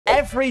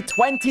every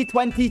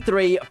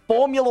 2023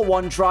 Formula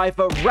 1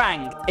 driver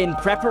ranked in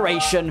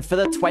preparation for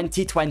the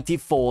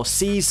 2024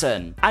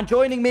 season. And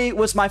joining me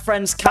was my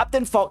friends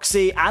Captain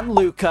Foxy and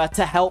Luca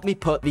to help me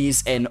put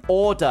these in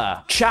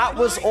order. Chat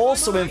was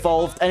also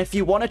involved, and if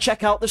you want to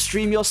check out the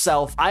stream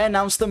yourself, I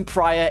announced them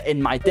prior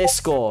in my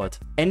Discord.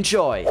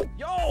 Enjoy.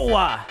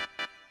 Yo!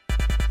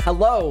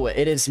 Hello,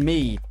 it is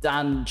me,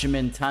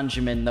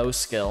 Tanjamin No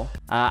Skill,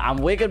 and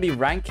we're going to be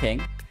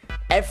ranking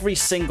every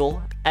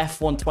single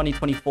F1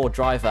 2024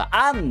 driver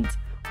and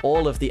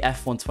all of the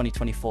F1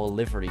 2024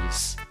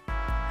 liveries.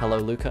 Hello,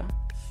 Luca.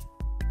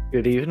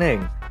 Good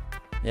evening.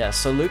 Yeah,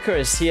 so Luca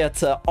is here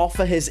to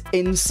offer his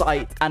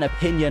insight and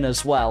opinion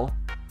as well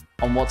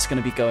on what's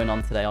going to be going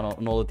on today on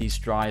all of these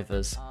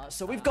drivers.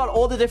 So we've got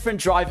all the different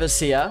drivers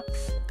here.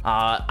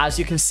 As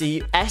you can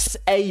see, S,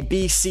 A,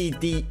 B, C,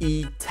 D,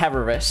 E,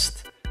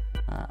 terrorist.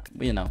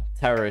 You know,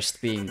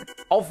 terrorist being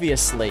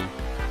obviously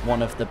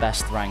one of the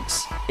best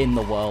ranks in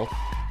the world.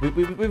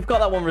 We've got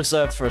that one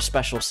reserved for a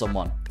special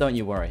someone. Don't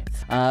you worry.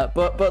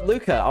 But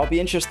Luca, I'll be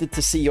interested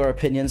to see your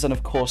opinions and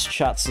of course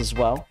chats as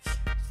well.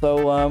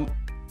 So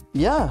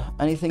yeah,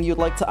 anything you'd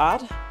like to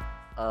add?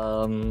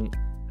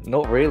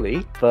 Not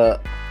really,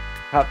 but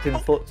Captain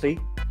Foxy,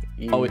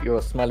 you're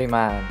a smelly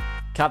man.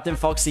 Captain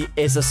Foxy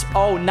is a...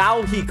 Oh,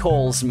 now he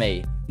calls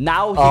me.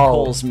 Now he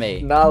calls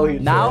me.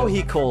 Now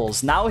he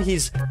calls. Now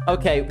he's...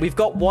 Okay, we've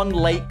got one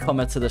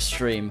latecomer to the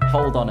stream.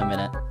 Hold on a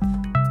minute.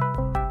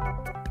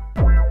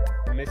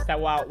 Mr.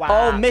 Wow.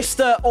 Oh,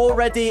 Mr.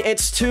 Already,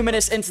 it's 2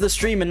 minutes into the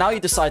stream and now you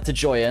decide to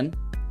join.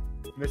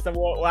 Mr.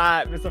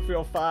 Wow, Mr.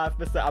 305,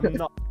 Mr. I'm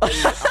not...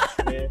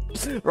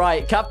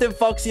 Right, Captain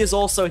Foxy is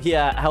also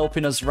here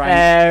helping us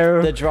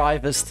rank the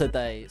drivers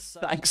today.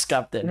 Thanks,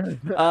 Captain.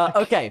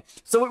 Okay,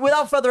 so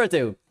without further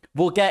ado,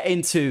 we'll get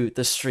into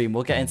the stream.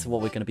 We'll get into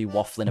what we're going to be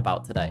waffling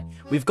about today.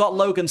 We've got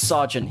Logan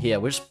Sargent here.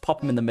 We'll just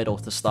pop him in the middle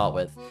to start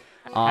with.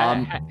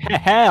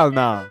 Hell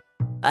no.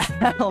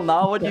 Hell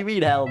no? What do you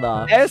mean, hell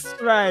no? S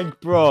rank,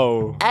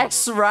 bro.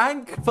 S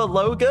rank for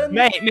Logan?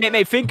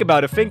 Mate, think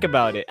about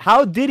it.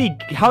 How did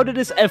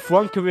his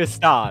F1 career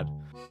start?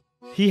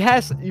 He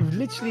has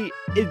literally,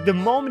 the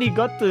moment he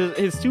got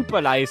his super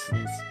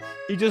license,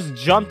 he just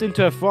jumped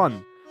into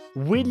F1.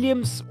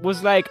 Williams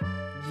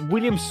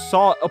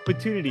saw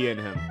opportunity in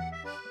him.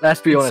 Let's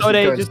be honest, so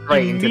they just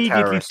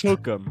immediately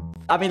took him.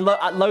 I mean,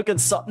 Logan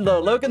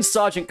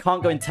Sargent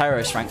can't go in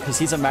terrorist rank because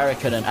he's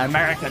American, and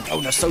America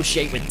don't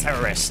associate with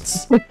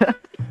terrorists.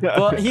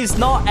 But he's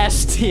not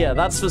S tier,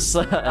 that's for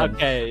certain.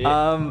 Okay.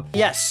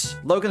 Yes,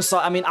 Logan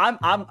Sargent. I mean,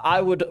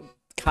 I would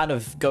kind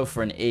of go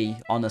for an E,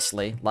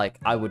 honestly. Like,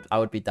 I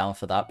would be down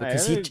for that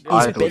because he's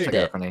binned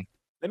it.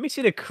 Let me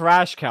see the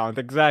crash count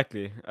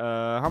exactly.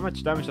 How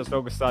much damage has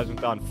Logan Sargent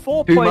done?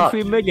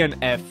 4.3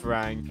 million F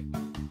rank.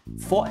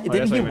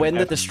 Didn't he win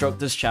the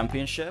Destructors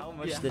Championship? How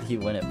much did he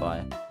win it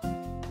by?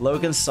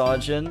 Logan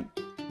Sargent,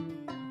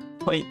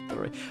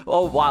 0.3.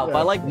 Oh wow,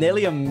 by like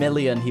nearly 1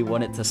 million he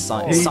won it to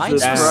Sainz. Sainz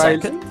was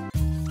second.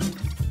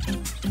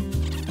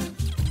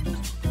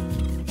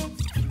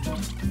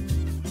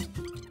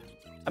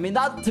 I mean,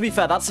 that, to be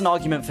fair, that's an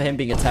argument for him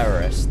being a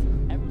terrorist.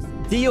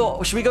 D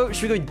or should we go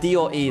D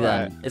or E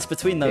then? Right. It's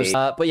between those.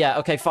 But yeah,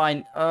 okay,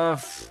 fine. Go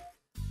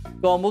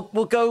on,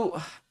 we'll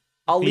go.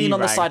 I'll lean on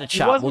the side of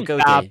chat. We'll go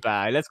D.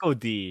 Bad. Let's go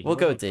D. We'll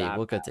go D.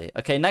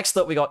 Okay, next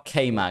up we got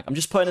K-Mag. I'm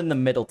just putting it in the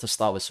middle to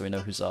start with so we know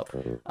who's up.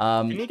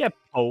 Can you get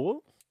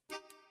pole?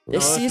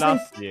 This season?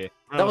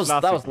 That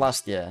was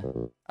last year.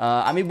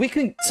 I mean, we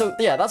can... So,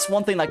 yeah, that's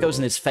one thing that goes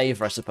in his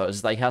favor, I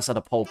suppose. That he has had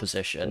a pole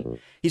position.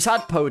 He's had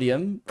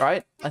podium,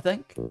 right? I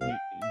think?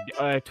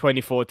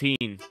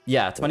 2014.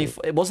 Yeah,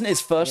 it wasn't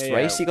his first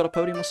race he got a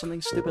podium or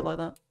something stupid like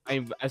that? I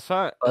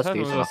thought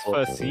it was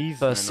first season.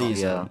 First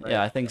season.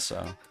 Yeah, I think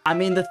so. I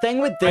mean, the thing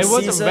with this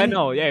season... It wasn't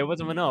Renault. Yeah, it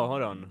wasn't Renault.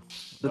 Hold on.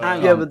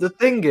 But the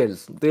thing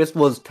is, this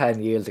was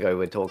 10 years ago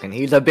we're talking.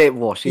 He's a bit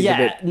washed. He's a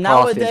bit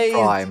past his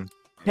prime.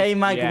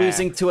 K-Mag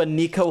losing to a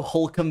Nico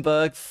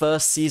Hulkenberg full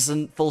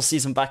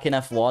season back in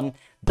F1.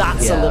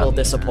 That's a little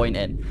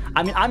disappointing.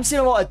 I mean, I'm seeing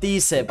a lot of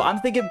D's here, but I'm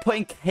thinking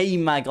putting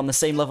K-Mag on the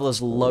same level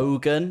as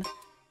Logan.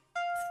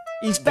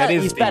 He's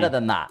better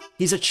than that.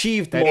 He's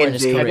achieved more in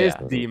his career.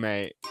 That is D,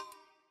 mate.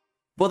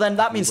 Well, then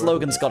that means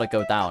Logan's got to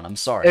go down. I'm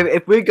sorry.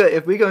 If we're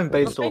going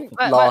based off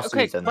last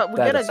season, but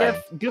we're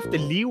gonna give the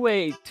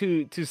leeway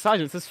to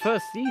Sargent. It's his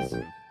first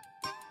season.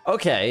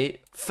 Okay,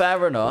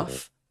 fair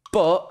enough.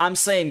 But I'm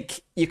saying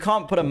you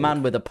can't put a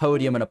man with a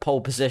podium and a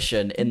pole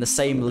position in the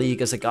same league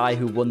as a guy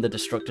who won the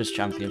Destructors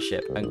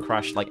Championship and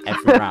crashed like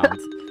every round.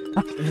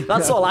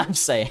 That's all I'm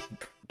saying.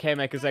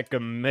 K-Mac is like a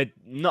mid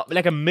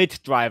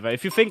driver.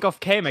 If you think of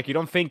K-Mac, you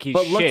don't think he's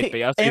shit,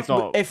 but he's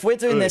not. If we're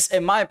doing this,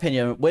 in my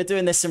opinion, we're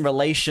doing this in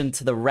relation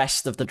to the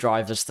rest of the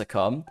drivers to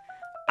come.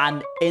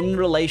 And in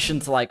relation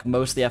to like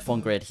most of the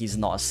F1 grid, he's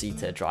not a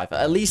C-tier driver.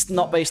 At least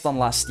not based on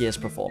last year's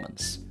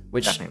performance,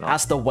 which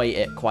has to weight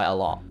it quite a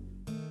lot.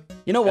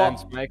 You know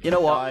what?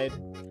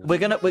 We're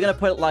gonna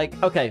put it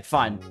like, okay,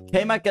 fine.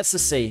 K-Mac gets a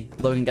C,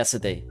 Logan gets a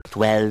D.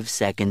 12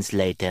 seconds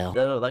later.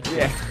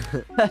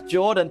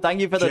 Jordan, thank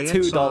you for the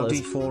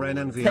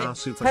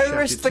 $2.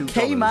 Terrorist for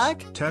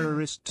K-Mac?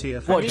 Terrorist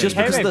tier. What, just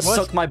because the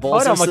suck my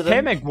balls incident?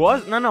 K-Mac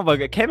was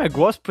but K-Mac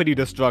was pretty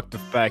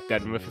destructive back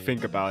then, if you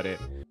think about it.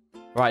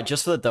 Right,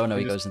 just for the dono,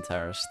 he goes in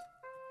terrorist.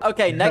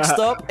 Okay, next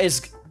up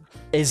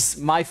is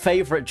my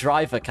favorite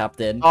driver,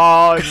 Captain.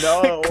 Oh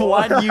no!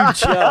 Guan Yu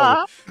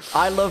Zhou.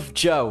 I love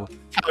Zhou.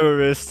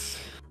 Terrorists.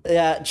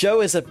 Yeah,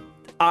 Zhou is a.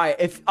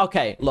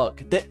 Okay,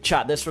 look,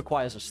 chat. This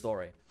requires a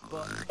story.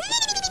 But...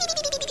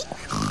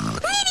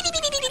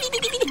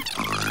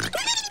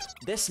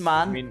 This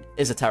man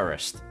is a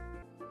terrorist.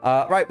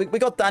 Right, we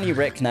got Danny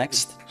Rick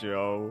next.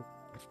 Joe.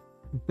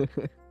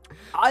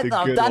 I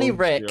know Danny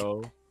Rick.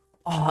 Joe.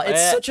 Oh,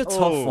 it's such a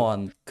tough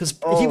one because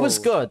he was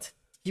good.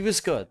 He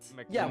was good.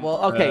 Yeah,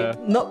 well, okay.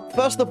 No,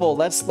 first of all,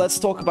 let's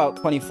talk about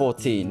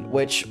 2014,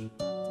 which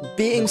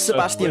beating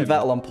Sebastian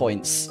Vettel on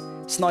points,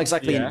 it's not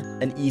exactly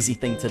an easy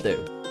thing to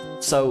do.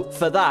 So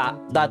for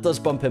that does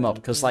bump him up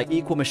because like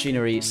equal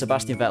machinery,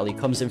 Sebastian Vettel, he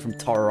comes in from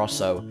Toro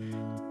Rosso,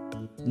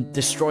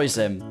 destroys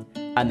him,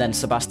 and then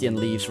Sebastian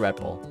leaves Red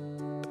Bull.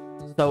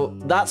 So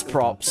that's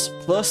props.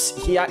 Plus,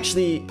 he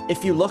actually,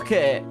 if you look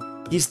at it,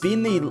 he's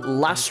been the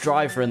last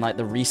driver in like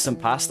the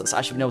recent past that's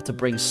actually been able to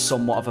bring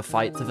somewhat of a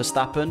fight to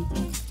Verstappen.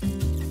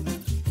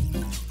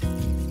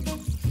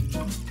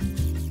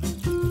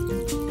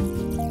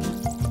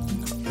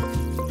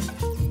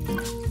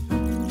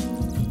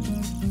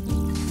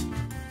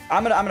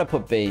 I'm gonna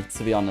put B,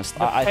 to be honest.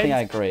 I think I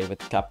agree with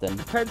the captain.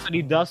 Depends what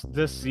he does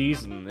this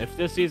season. If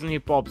this season he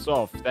pops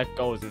off, that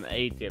goes in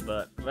A tier.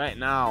 But right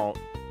now,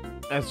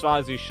 as far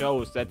as he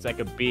shows, that's like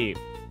a B.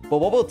 Well,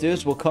 what we'll do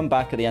is we'll come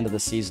back at the end of the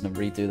season and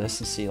redo this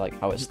and see like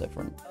how it's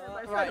different.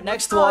 Right,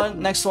 next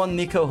one,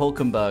 Nico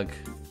Hülkenberg.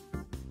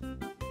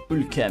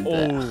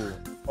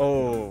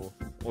 Oh,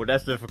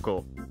 that's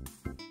difficult.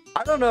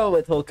 I don't know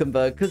with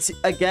Hülkenberg because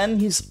again,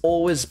 he's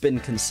always been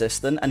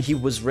consistent and he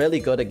was really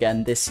good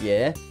again this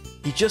year.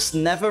 He just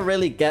never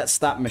really gets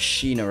that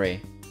machinery.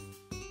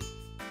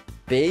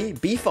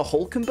 B for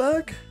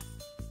Hülkenberg?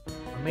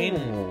 I mean,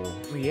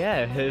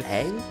 yeah, his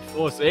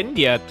Force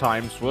India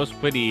times was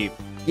pretty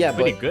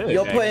good.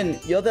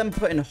 You're then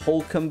putting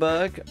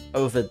Hülkenberg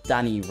over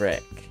Danny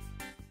Rick.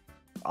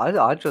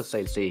 I'd just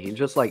say C. He's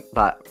just like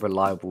that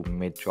reliable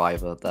mid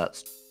driver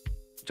that's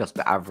just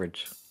the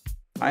average.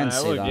 I can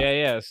see that.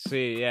 Yeah,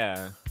 C,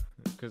 yeah.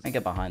 I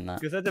get behind that.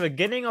 Because at the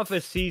beginning of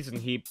his season,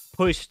 he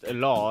pushed a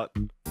lot.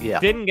 Yeah.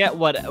 Didn't get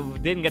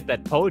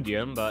that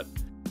podium, but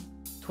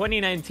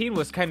 2019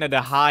 was kind of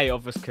the high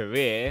of his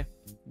career,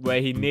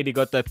 where he nearly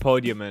got that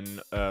podium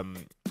in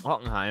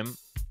Hockenheim.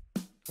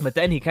 But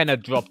then he kind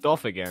of dropped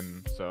off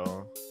again.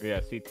 So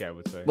yeah, CT I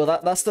would say. Well,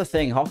 that's the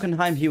thing.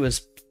 Hockenheim, he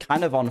was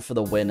kind of on for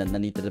the win, and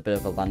then he did a bit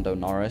of a Lando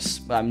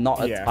Norris.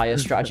 Not a tire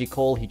strategy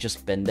call. He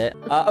just binned it.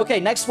 Okay,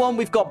 next one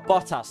we've got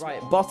Bottas.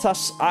 Right,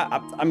 Bottas.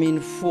 I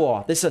mean,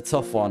 this is a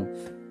tough one.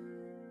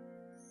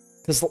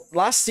 Because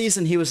last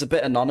season he was a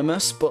bit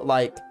anonymous, but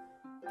like,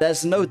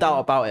 there's no doubt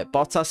about it.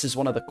 Bottas is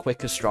one of the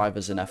quickest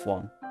drivers in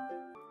F1.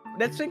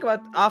 Let's think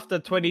about after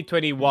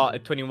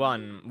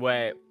 2021,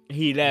 where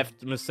he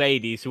left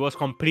Mercedes. He was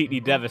completely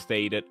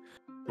devastated.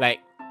 Like,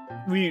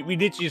 we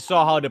literally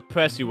saw how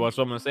depressed he was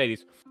from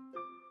Mercedes.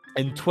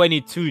 In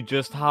 22,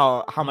 just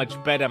how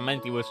much better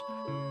Menti was.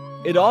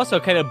 It also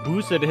kind of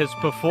boosted his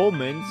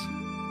performance.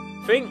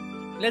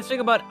 Let's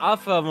think about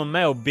Alfa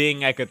Romeo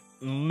being like a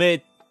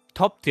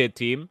mid-top tier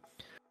team.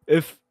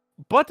 If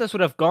Bottas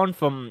would have gone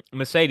from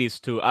Mercedes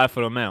to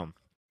Alfa Romeo,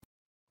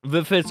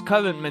 with his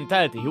current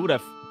mentality, he would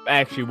have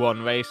actually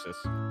won races.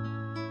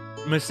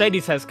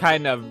 Mercedes has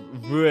kind of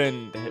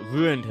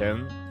ruined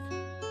him.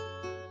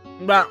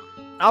 But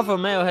Alfa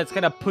Romeo has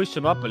kind of pushed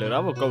him up a little. I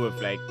would go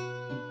with like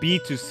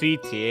B to C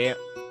tier.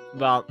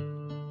 But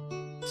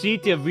C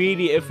tier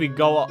really if we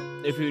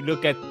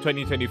look at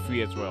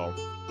 2023 as well.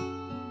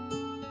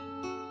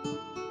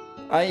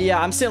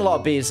 Yeah, I'm seeing a lot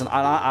of Bs,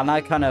 and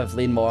I kind of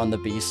lean more on the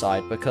B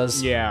side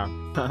because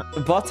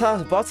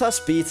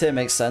Bottas B tier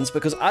makes sense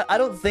because I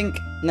don't think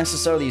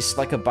necessarily he's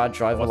like a bad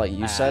driver like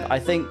you said. I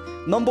think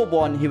number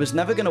one, he was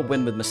never going to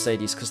win with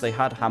Mercedes because they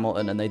had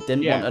Hamilton and they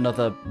didn't want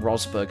another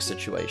Rosberg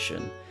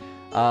situation.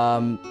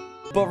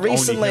 But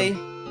recently,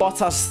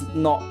 Bottas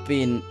not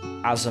been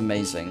as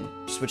amazing,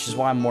 which is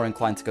why I'm more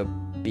inclined to go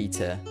B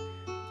tier.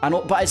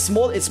 But it's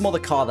more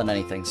the car than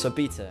anything, so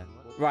B tier.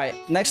 Right,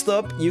 next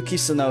up, Yuki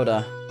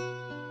Tsunoda.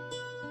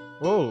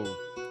 Oh.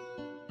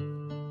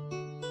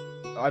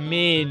 I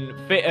mean,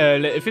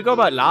 if you go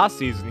about last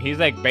season, he's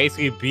like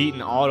basically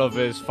beaten all of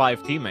his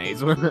 5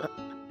 teammates.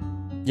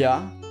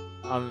 Yeah.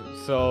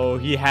 So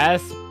he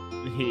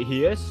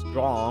is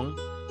strong.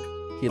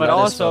 But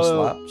also, his first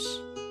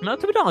laps. No,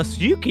 to be honest,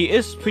 Yuki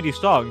is pretty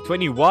strong.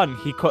 21,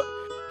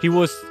 he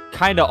was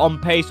kind of on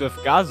pace with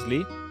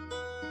Gasly,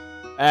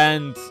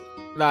 and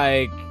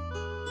like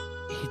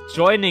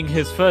joining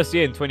his first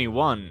year in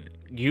 21,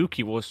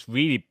 Yuki was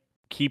really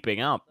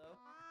keeping up.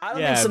 I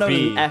don't think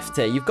Tsunoda F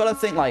tier. You've got to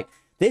think like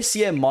this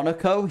year,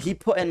 Monaco, he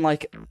put in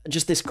like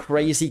just this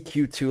crazy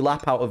Q2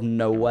 lap out of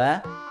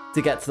nowhere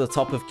to get to the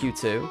top of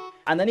Q2.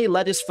 And then he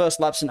led his first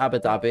laps in Abu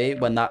Dhabi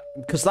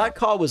because that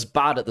car was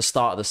bad at the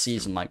start of the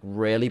season, like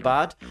really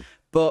bad.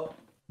 But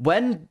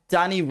when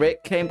Danny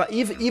Rick came back,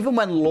 even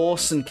when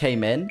Lawson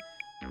came in,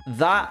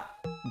 that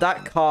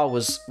car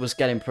was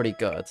getting pretty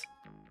good.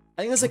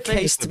 I think there's a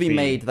case to be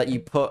made that you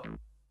put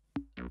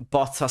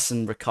Bottas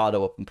and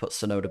Ricciardo up and put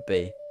Tsunoda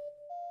B.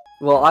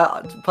 Well,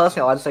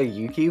 personally, I'd say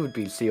Yuki would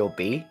be C or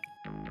B,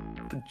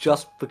 but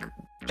just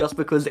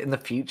because in the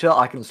future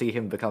I can see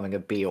him becoming a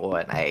B or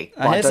an A.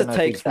 But here's a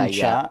take from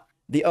chat.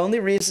 The only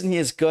reason he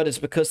is good is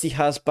because he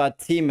has bad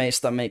teammates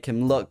that make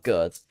him look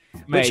good.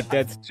 Mate,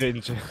 that's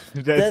Ginger.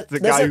 That's the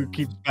guy who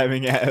keeps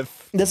spamming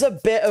F. There's a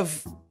bit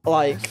of,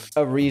 like,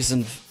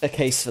 a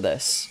case for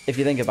this, if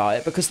you think about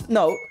it. Because,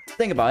 no,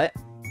 think about it.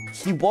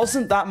 He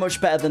wasn't that much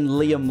better than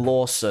Liam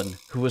Lawson,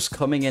 who was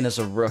coming in as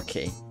a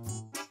rookie.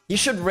 He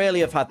should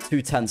really have had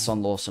 2/10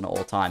 on Lawson at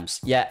all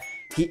times. Yet,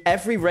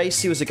 every race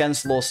he was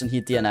against Lawson,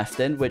 he DNF'd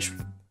in, which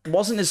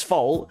wasn't his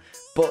fault.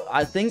 But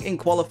I think in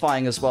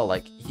qualifying as well,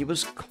 like, he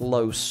was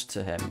close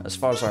to him, as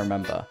far as I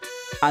remember.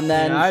 And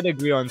then... Yeah, I'd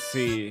agree on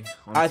C.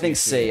 I think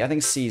C. I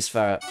think C is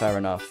fair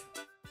enough.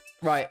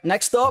 Right,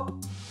 next up,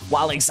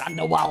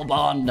 Alexander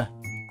Walbon.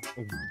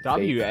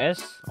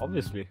 WS,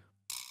 obviously.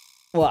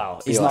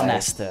 Well, he's not an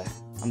S tier.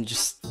 I'm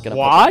just gonna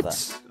What? Put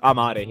that I'm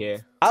out of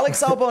here.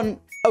 Alex Albon,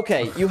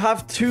 okay, you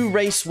have 2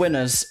 race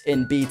winners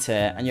in B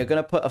tier, and you're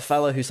gonna put a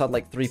fella who's had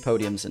like 3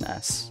 podiums in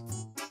S.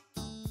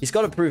 He's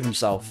got to prove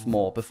himself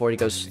more before he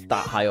goes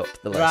that high up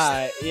the list.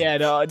 Right, yeah,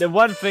 the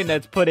one thing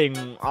that's putting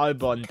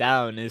Albon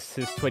down is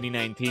his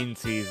 2019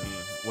 season,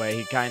 where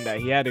he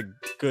had a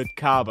good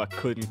car but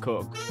couldn't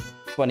cook.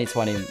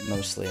 2020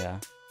 mostly, yeah.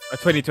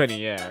 2020,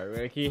 yeah.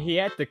 Like, he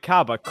had the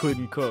car but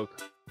couldn't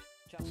cook.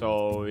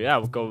 So, yeah,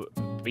 we'll go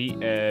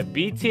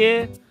B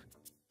tier,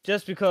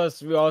 just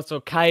because we also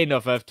kind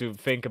of have to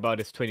think about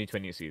his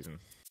 2020 season.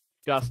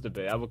 Just a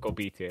bit. I would go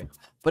B tier.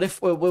 But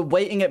if we're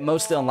weighting it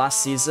mostly on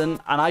last season,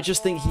 and I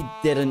just think he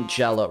didn't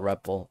gel at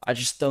Red Bull. I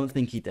just don't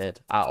think he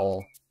did at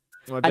all.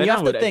 Well, and you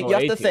have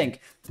to think,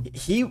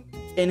 he,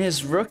 in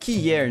his rookie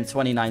year in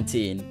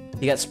 2019,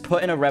 he gets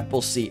put in a Red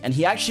Bull seat, and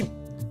he actually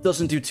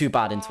doesn't do too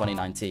bad in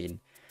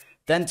 2019.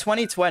 Then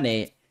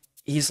 2020,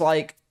 he's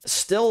like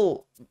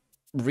still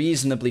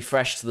reasonably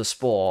fresh to the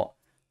sport,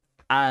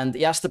 and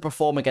he has to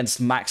perform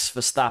against Max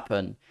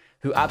Verstappen,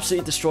 who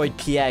absolutely destroyed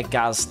Pierre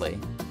Gasly.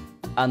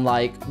 And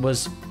like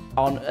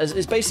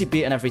is basically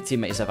beating every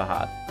teammate he's ever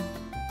had.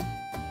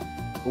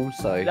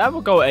 Also, that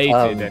would go A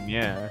tier then,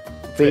 yeah.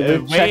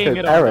 With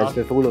Checo Perez,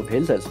 with all of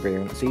his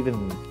experience,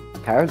 even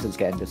Perez is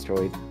getting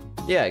destroyed.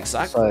 Yeah,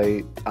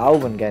 exactly. So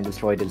Albon getting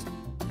destroyed is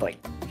like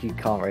you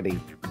can't really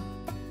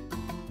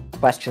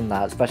question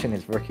that, especially in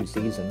his rookie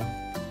season.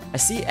 I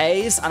see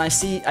A's and I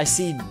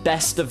see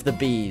best of the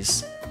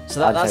B's. So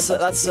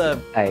that's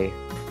a A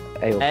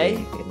or A?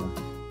 B.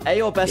 A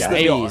or best of the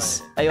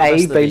B's? A or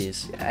best of the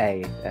B's?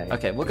 A.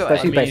 Okay, we'll go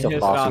especially A. based off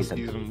his last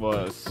season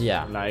was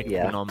yeah.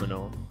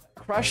 phenomenal.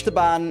 Crash the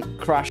ban,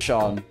 crash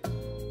on.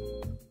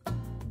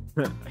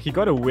 He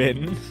got a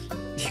win.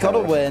 He got a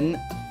win.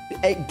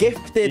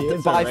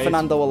 Gifted by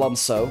Fernando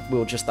Alonso,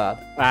 we'll just add.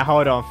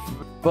 Hold on.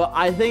 But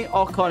I think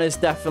Ocon is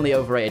definitely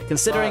overrated,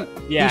 considering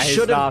he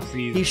should have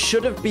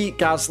beat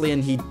Gasly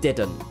and he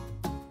didn't.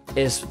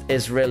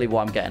 Is really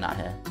what I'm getting at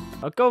here.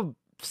 I'll go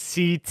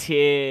C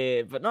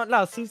tier, but not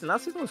last season.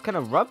 Last season was kind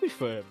of rubbish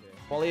for him.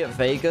 Quali at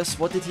Vegas,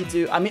 what did he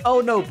do? I mean, oh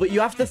no, but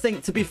you have to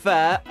think, to be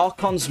fair,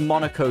 Ocon's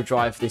Monaco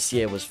drive this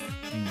year was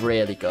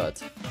really good.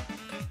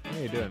 What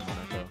are you doing,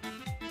 Monaco?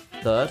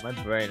 Third? My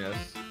brain is...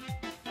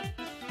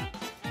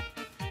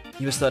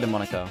 He was third in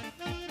Monaco.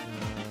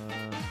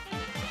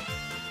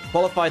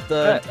 Qualified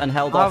third and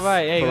held off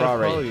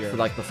Ferrari for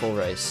like the full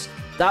race.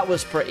 That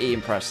was pretty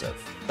impressive.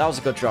 That was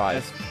a good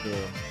drive. That's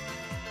true.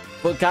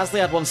 But Gasly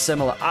had one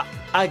similar.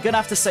 I'm gonna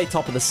have to say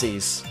top of the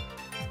C's.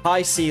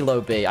 High C, low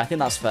B. I think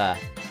that's fair.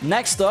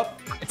 Next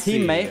up,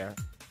 teammate.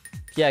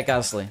 Yeah,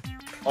 Gasly.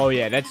 Oh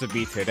yeah, that's a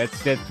B tier.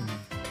 That's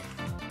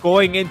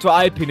going into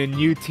Alpine, a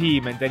new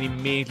team, and then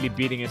immediately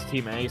beating his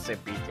team. And I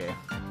said B tier.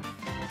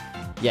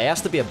 Yeah, he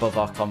has to be above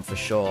Ocon for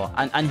sure.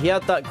 And he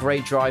had that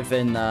great drive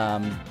in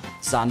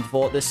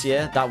Zandvoort this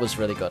year. That was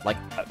really good. Like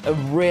a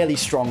really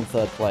strong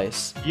third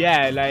place.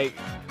 Yeah, like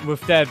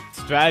with that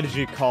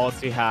strategy calls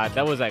he had,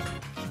 that was like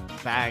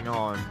bang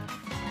on.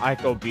 I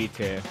go B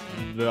tier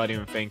without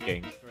even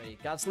thinking.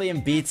 Gasly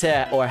in B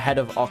tier or ahead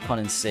of Ocon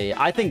in C.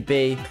 I think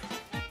B.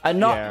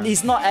 And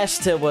he's not S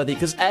tier worthy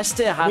because S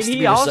tier has to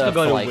be reserved for, he also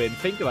got a win.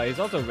 Think about it, he's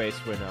also a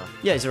race winner.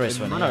 Yeah, he's a race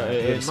winner.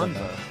 In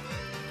Monza.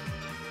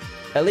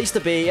 At least a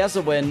B. He has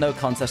a win. No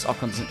contest.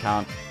 Ocon doesn't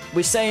count.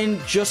 We're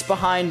saying just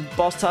behind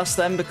Bottas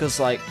then because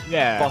like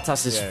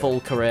Bottas'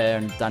 full career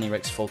and Danny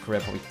Rick's full career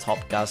probably top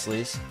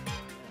Gasly's.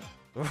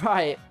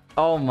 Right.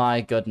 Oh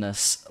my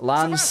goodness.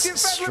 Lance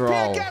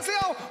Stroll.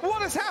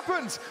 What has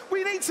happened?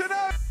 We need to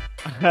know.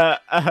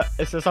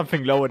 Is there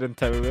something lower than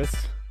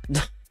terrorists?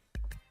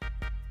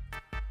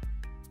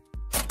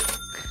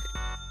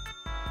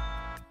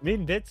 I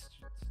mean, that's...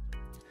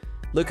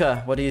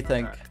 Luca, what do you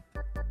think?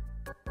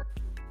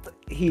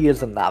 He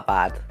isn't that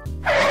bad.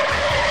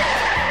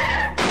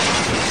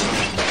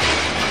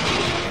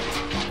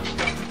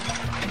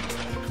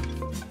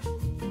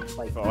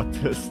 Like,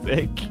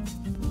 Autistic.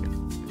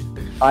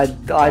 I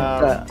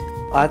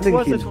Who think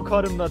was it he's. who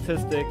called him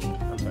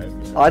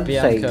autistic? I'd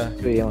Bianca. say,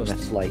 to be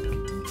honest, like,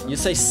 You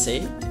say C?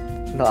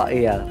 no,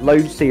 yeah, low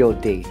C or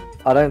D.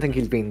 I don't think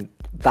he's been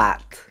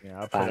that Yeah,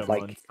 I put bad. him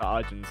Like, on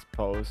Sergeant's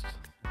post.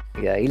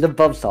 yeah, he's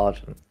above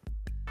Sergeant.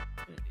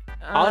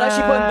 I would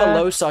actually put him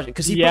below Sergeant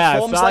because he yeah,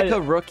 performs like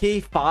a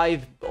rookie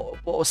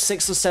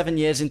 6 or 7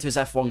 years into his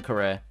F1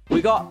 career.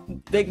 We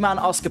got big man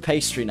Oscar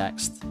Pastry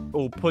next.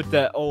 Oh, put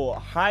the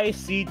high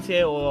C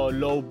tier or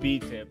low B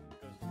tier.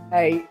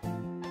 Hey,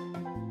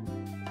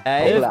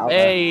 A? Hold out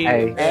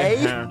there.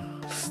 A?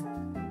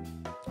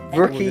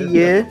 rookie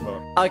year.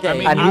 Okay, I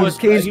mean, And he he's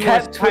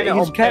kept kinda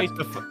he's on kept-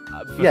 pace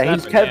for Yeah,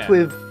 he's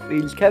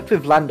Verstappen, kept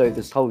with Lando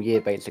this whole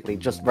year, basally,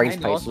 just race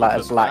And pace also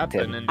as lacked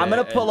Verstappen him. and I'm the-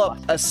 gonna pull up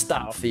a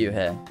stat for you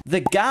here. The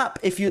gap,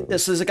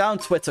 there's a guy on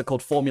Twitter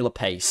called Formula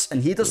Pace,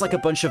 and he does like a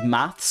bunch of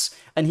maths,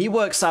 and he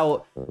works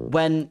out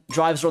when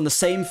drivers are on the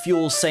same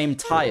fuel, same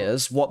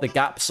tires, what the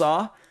gaps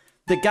are.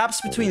 The gaps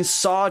between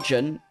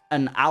Sargent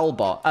and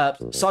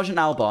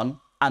Albon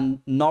and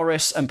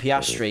Norris and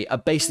Piastri are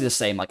basically the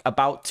same, like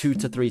about 2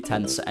 to 3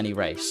 tenths at any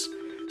race.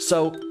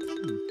 So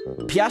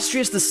Piastri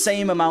is the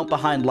same amount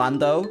behind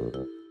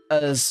Lando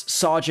as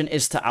Sargent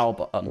is to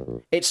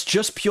Albon. It's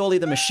just purely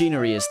the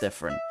machinery is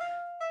different.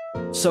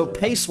 So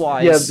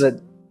pace-wise, Yeah,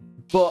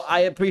 but I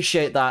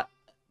appreciate that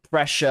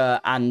pressure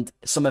and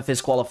some of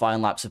his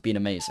qualifying laps have been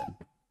amazing.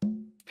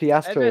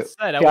 Piastri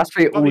said, I would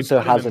Piastri probably also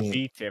put him in hasn't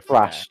B tier for that.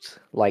 crashed.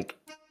 Like,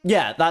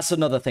 Yeah, that's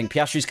another thing.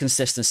 Piastri's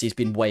consistency has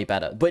been way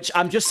better. Which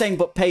I'm just saying,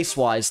 but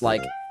pace-wise,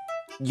 like,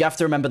 you have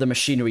to remember the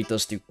machinery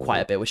does do quite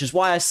a bit, which is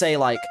why I say,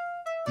 like,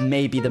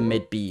 maybe the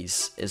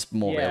mid-Bs is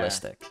more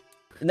realistic.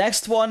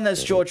 Next one,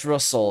 there's George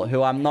Russell,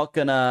 who I'm not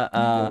gonna,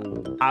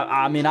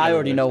 I mean, I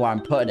already know where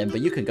I'm putting him,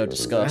 but you can go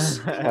discuss.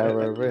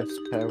 terrorist.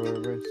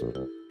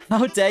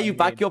 How dare you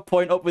back your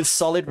point up with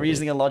solid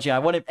reasoning and logic? I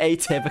want him A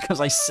tier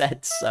because I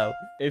said so.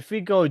 If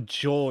we go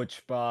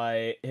George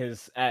by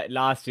his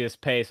last year's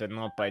pace and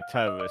not by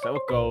Terrorist, I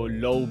would go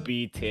low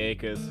B tier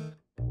because,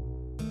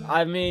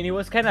 I mean, he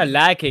was kind of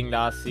lacking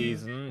last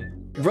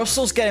season.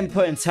 Russell's getting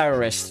put in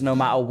terrorist no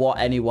matter what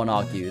anyone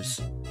argues.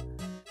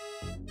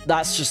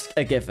 That's just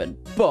a given.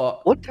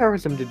 But What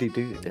terrorism did he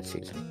do this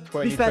season?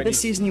 to be fair, this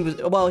season he was,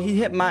 well, he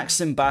hit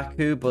Max in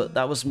Baku, but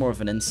that was more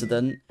of an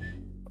incident.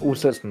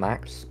 Also, it's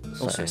Max.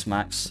 So. Also, it's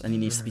Max, and he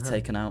needs to be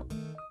taken out.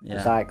 Yeah.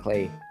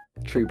 Exactly.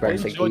 True Didn't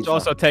Brexit. George geezer.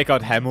 also take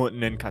out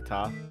Hamilton in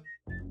Qatar?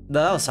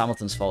 No, that was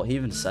Hamilton's fault.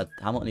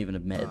 Hamilton even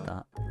admitted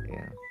that.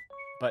 Yeah.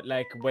 But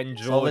like when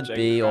Solid George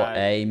B or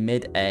A,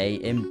 mid A,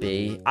 in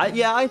B.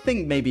 I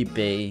think maybe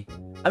B.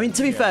 I mean,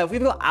 to be fair, if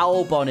we've got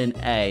Albon in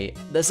A,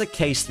 there's a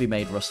case to be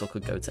made Russell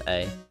could go to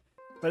A.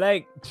 But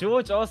like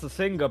George also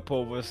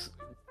Singapore was,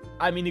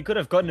 I mean, he could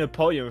have gotten a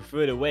podium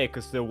further away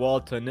because the wall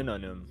turned in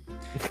on him.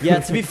 Yeah,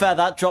 to be fair,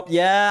 that dropped.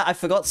 Yeah, I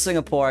forgot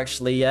Singapore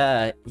actually.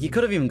 Yeah, he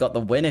could have even got the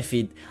win if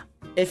he'd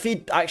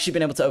actually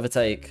been able to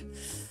overtake.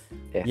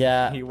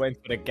 Yeah, He went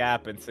for the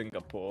gap in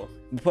Singapore.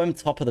 we put him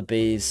top of the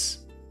Bs.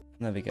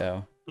 There we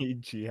go.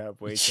 EG have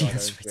way EG too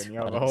has way than too the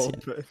other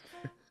balance, hope.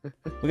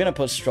 We're gonna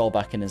put Stroll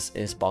back in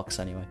his box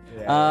anyway.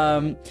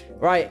 Yeah.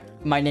 Right.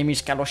 My name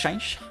is Carlos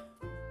Sainz.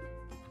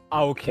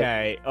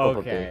 Okay,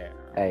 Probably. okay.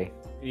 A.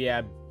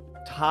 Yeah,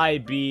 high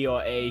B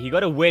or A. He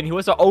got a win. He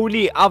was the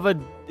only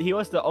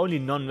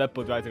non-Red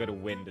Bull driver to get a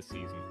win this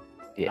season.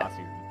 Yeah. Last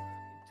season.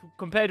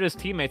 Compared to his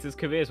teammates, his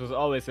career was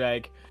always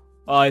like,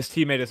 oh, his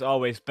teammate is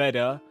always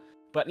better.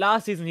 But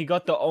last season he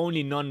got the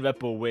only non-Red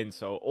Bull win,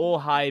 so or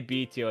high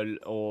B tier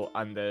or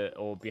under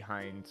or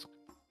behind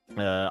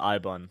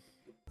Albon.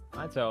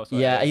 I'd say also.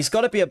 Yeah, A. he's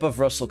got to be above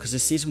Russell because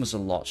his season was a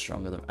lot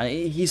stronger than. And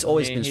he's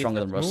always been He's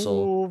stronger a than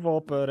Russell. Smooth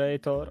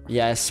operator.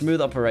 Yeah,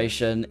 smooth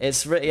operation. It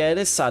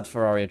is sad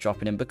Ferrari are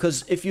dropping him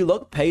because if you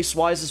look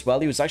pace-wise as well,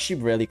 he was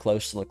actually really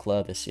close to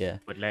Leclerc this year.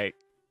 But like,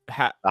 if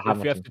you have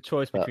Hamilton, the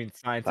choice but- between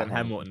Sainz but and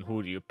Hamilton,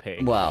 who do you pick?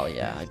 Well,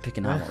 yeah, I'm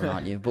picking Hamilton,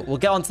 aren't you? But we'll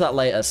get onto that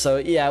later. So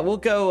yeah, we'll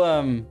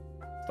go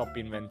Stop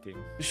inventing.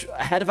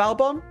 ahead of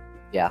Albon.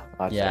 Yeah.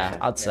 I'd Yeah, say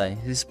so. I'd say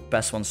he's the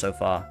best one so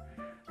far.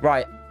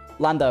 Right,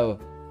 Lando.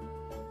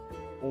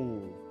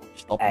 Ooh.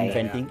 Stop A.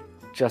 inventing.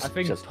 Just, I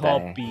think just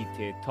top A. B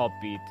tier, top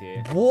B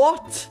tier.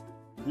 What?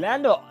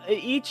 Lando,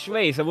 each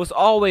race, it was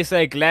always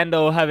like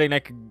Lando having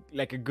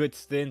like a good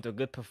stint or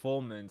good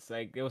performance.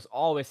 Like there was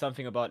always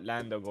something about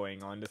Lando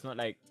going on. It's not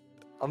like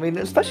I mean,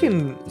 especially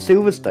in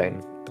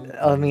Silverstone.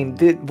 I mean,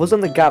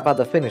 wasn't the gap at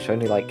the finish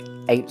only like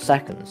 8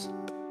 seconds?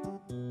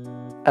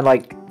 And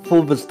like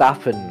for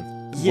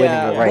Verstappen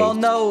Yeah, winning a race. well,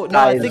 no, that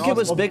I is- think it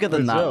was Also bigger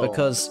than that Brazil.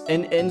 because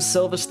in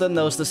Silverstone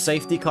there was the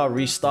safety car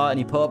restart and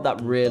he put up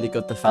that really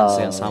good defense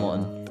against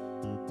Hamilton.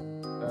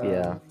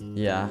 Yeah.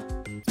 Yeah.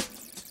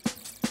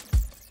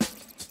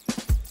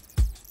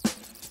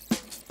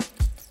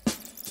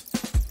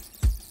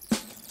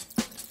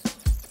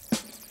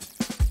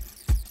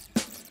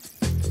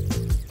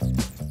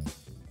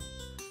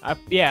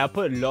 I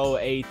put low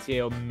A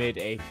tier or mid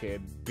A tier,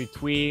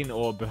 between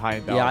or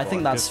behind. Yeah, Albon. I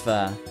think that's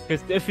fair.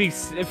 Because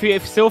if we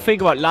still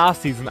think about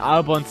last season,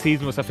 Albon's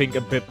season was I think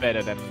a bit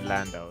better than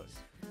Lando's.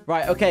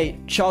 Right, okay,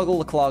 Chargle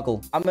Leclerc.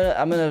 I'm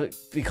gonna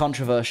be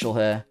controversial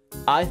here.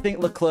 I think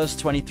Leclerc's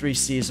 23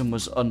 season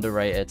was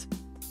underrated.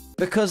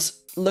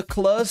 Because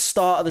Leclerc's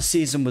start of the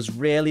season was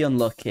really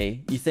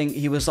unlucky. You think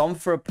he was on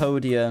for a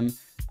podium,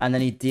 and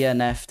then he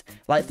DNF'd.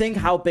 Like, think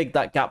how big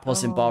that gap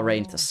was in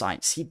Bahrain to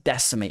Sainz. He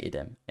decimated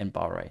him in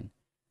Bahrain.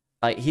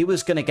 Like, he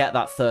was going to get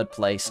that third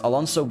place.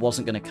 Alonso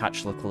wasn't going to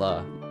catch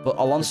Leclerc, but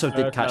Alonso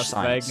did catch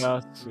Sainz.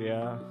 Vegas,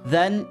 yeah.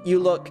 Then you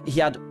look,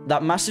 he had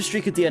that massive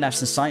streak of DNFs,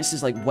 and Sainz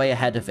is like way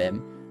ahead of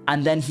him.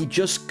 And then he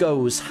just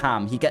goes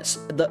ham. He gets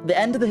the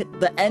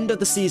end of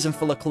the season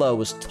for Leclerc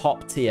was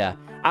top tier.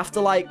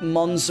 After like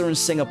Monza and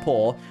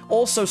Singapore,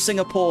 also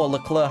Singapore,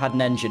 Leclerc had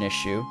an engine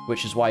issue,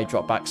 which is why he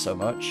dropped back so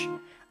much.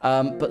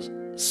 But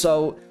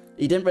so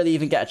he didn't really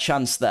even get a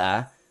chance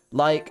there.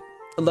 Like,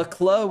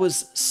 Leclerc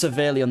was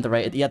severely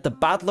underrated. He had the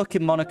bad luck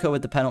in Monaco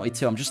with the penalty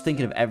too. I'm just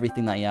thinking of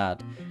everything that he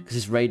had because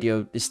his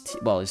radio, his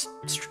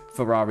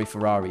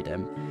Ferrari'd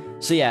him.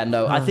 So yeah,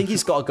 no, I think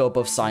he's got to go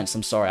above Sainz.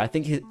 I'm sorry. I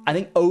think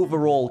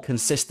overall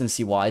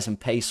consistency wise and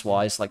pace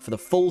wise, like for the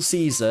full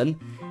season,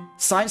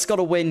 Sainz got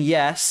a win,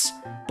 yes,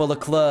 but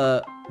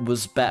Leclerc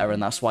was better,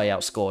 and that's why he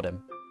outscored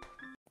him.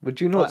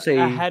 Would you not say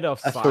ahead of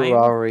a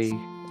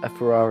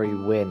Ferrari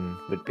win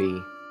would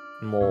be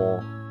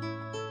more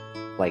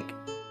like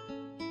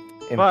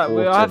important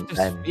we'll have to,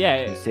 than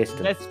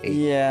consistency?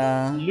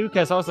 Yeah.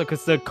 Lucas also,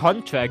 because the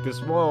contract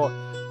is more.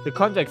 The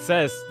contract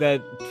says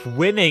that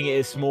winning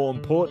is more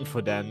important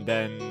for them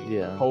than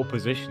pole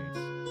positions.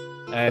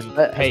 And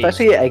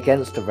especially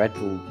against the Red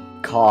Bull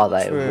car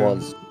that it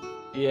was.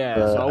 Yeah,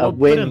 so I would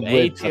put him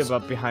 80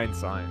 up behind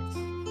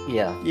Sainz.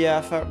 Yeah.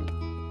 Yeah, fair.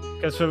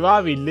 Because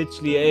Ferrari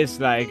literally is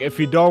like, if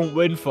you don't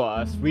win for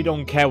us, we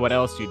don't care what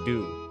else you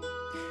do.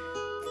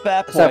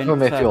 Fair point. Except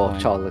from if you're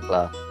Charles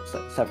Leclerc.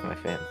 Except from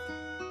if him.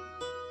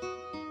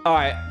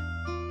 Alright.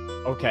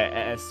 Okay,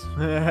 S.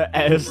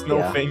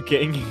 No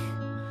thinking.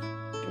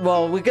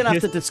 Well, we're gonna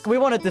have to we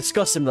want to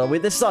discuss him though.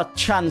 This is our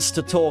chance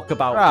to talk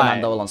about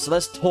Fernando Alonso.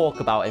 Let's talk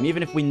about him,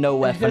 even if we know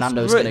where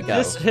Fernando's gonna go.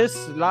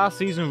 His last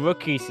season,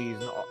 rookie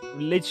season,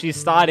 literally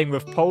starting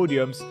with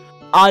podiums,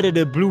 out of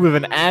the blue with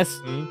an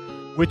Aston,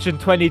 which in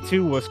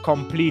 22 was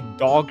complete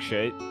dog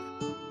shit.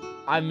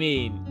 I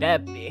mean,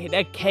 that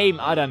came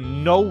out of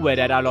nowhere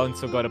that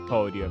Alonso got a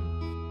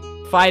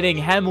podium. Fighting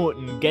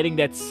Hamilton, getting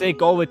that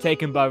sick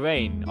overtake in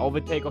Bahrain,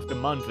 overtake of the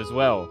month as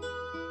well.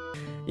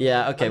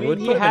 Yeah, okay, we'll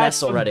put him in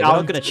S already. We're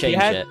not going to change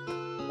it.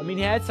 I mean,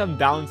 he had some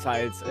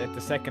downsides at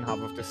the second half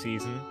of the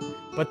season.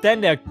 But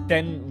then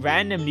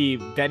randomly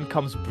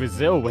comes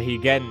Brazil, where he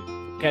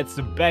again gets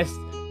the best...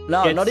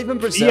 No, not even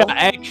Brazil.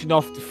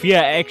 Fear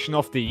action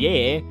of the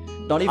year.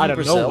 Not even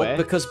Brazil,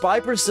 because by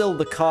Brazil,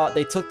 the car,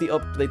 they took the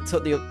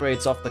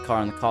upgrades off the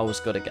car, and the car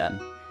was good again.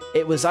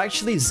 It was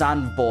actually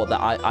Zandvoort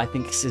that I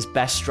think is his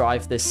best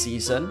drive this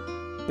season.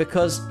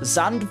 Because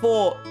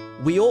Zandvoort,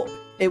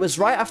 it was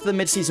right after the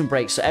mid-season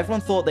break, so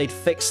everyone thought they'd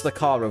fix the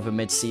car over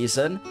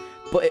mid-season,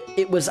 but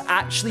it was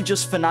actually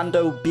just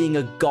Fernando being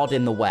a god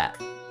in the wet.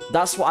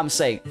 That's what I'm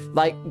saying.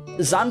 Like,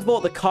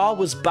 Zandvoort, the car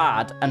was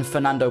bad, and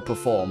Fernando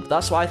performed.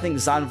 That's why I think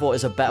Zandvoort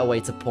is a better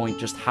way to point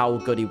just how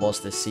good he was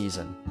this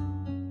season.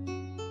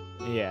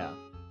 Yeah.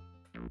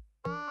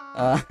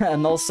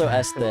 And also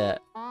S-tier.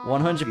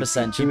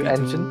 100%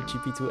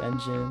 GP2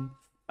 engine.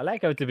 I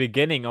like how at the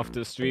beginning of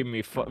the stream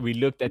we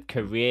looked at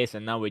careers,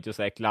 and now we're just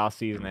like last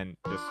season and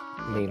just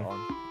moved on.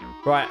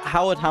 Right,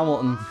 Howard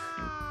Hamilton.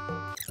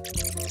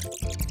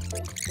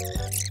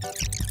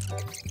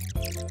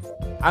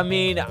 I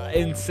mean,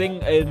 in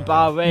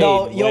Bahrain.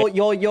 No,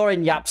 you're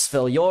in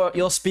Yapsville.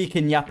 You're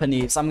speaking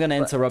Japanese. I'm gonna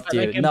interrupt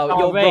you. No,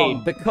 you're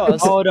wrong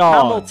because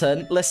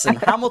Hamilton. Listen,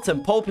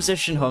 Hamilton, pole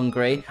position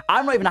hungry.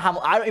 I don't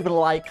even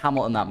like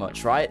Hamilton that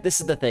much, right? This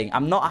is the thing.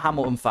 I'm not a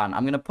Hamilton fan.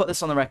 I'm gonna put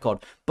this on the record.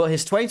 But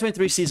his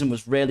 2023 season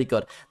was really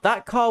good.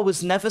 That car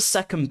was never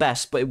second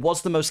best, but it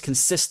was the most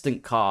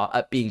consistent car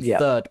at being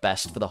third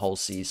best for the whole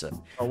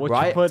season. Would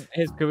you put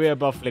his career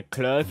above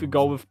Leclerc if you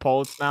go with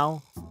poles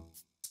now?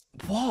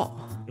 What?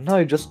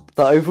 No, just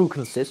the overall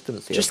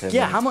consistency. Just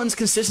Hamilton's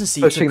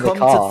consistency to come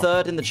to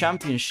third in the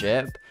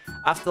championship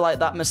after like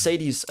that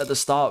Mercedes at the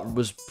start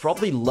was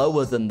probably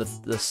lower than the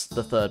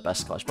third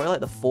best car. It's probably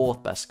like the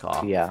fourth best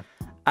car. Yeah.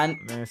 And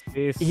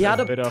he had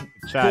a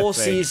poor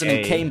season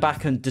and came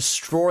back and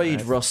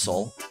destroyed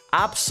Russell.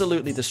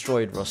 Absolutely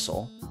destroyed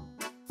Russell,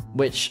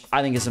 which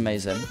I think is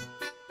amazing.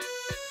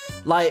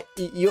 Like,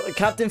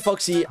 Captain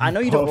Foxy, I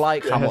know you don't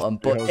like Hamilton,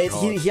 but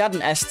he had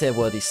an S-tier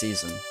worthy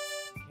season.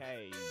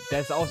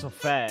 That's also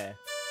fair.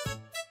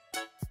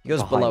 He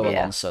goes below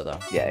Alonso, though.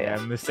 Yeah.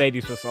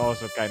 Mercedes was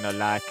also kind of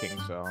lacking,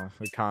 so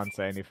we can't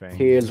say anything.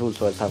 He is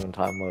also a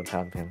 7-time world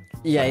champion.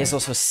 Yeah, he's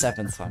also a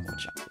 7-time world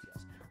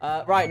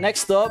champion. Right,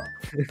 next up,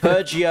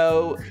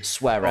 Sergio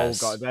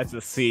Suarez. Oh god, that's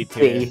a C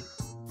tier.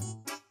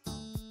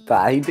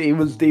 bad. He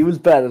was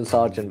better than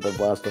Sergeant, but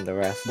worse than the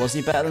rest. Was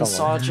he better than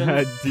Come on.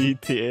 Sergeant? D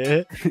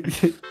tier.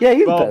 Yeah,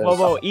 he's better.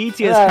 Well, E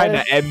tier is Yeah. kind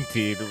of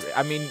empty.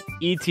 I mean,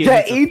 E tier.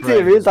 Yeah, needs a E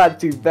tier friend. is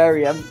actually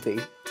very empty.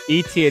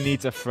 E tier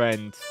needs a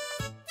friend.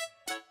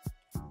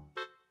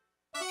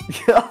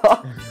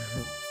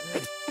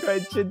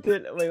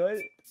 Wait, what?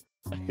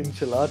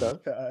 Enchilada.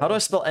 How do I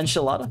spell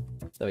enchilada?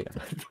 There we go.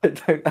 I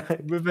don't know.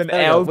 With an There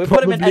we go. L, We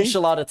put him in probably?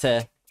 enchilada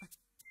tier.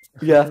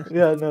 Yeah,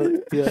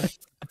 no, yeah.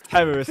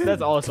 Terrorist.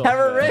 That's also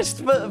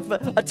Terrorist,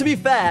 but to be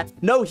fair,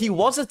 no, he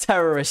was a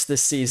terrorist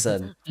this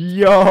season.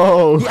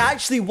 Yo. He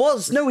actually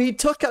was. No, he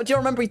took out. Do you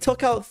remember he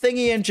took out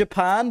Thingy in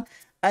Japan,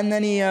 and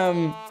then he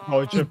Oh,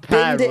 he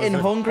Japan binned it was in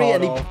a Hungary,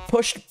 and he cuddle.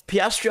 pushed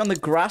Piastri on the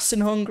grass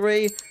in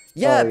Hungary.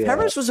 Yeah, Oh, yeah.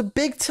 Perez was a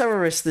big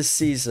terrorist this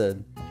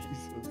season.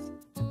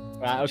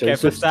 Right, okay,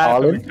 Joseph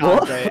Verstappen, we Stalin? can't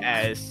What? say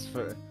S.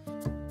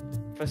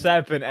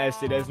 Verstappen S,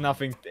 there's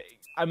nothing.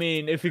 I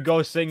mean, if you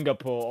go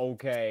Singapore,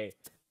 okay.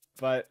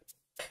 But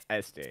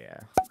S tier, yeah.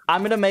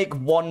 I'm gonna make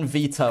one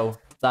veto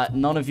that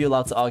none of you are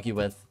allowed to argue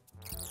with.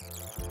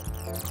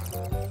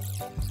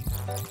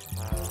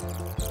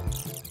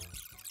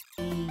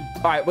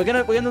 All right, we're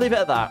gonna leave it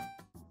at that.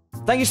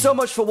 Thank you so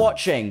much for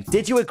watching.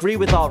 Did you agree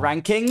with our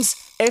rankings?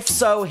 If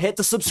so, hit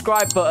the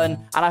subscribe button,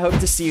 and I hope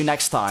to see you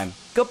next time.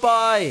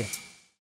 Goodbye.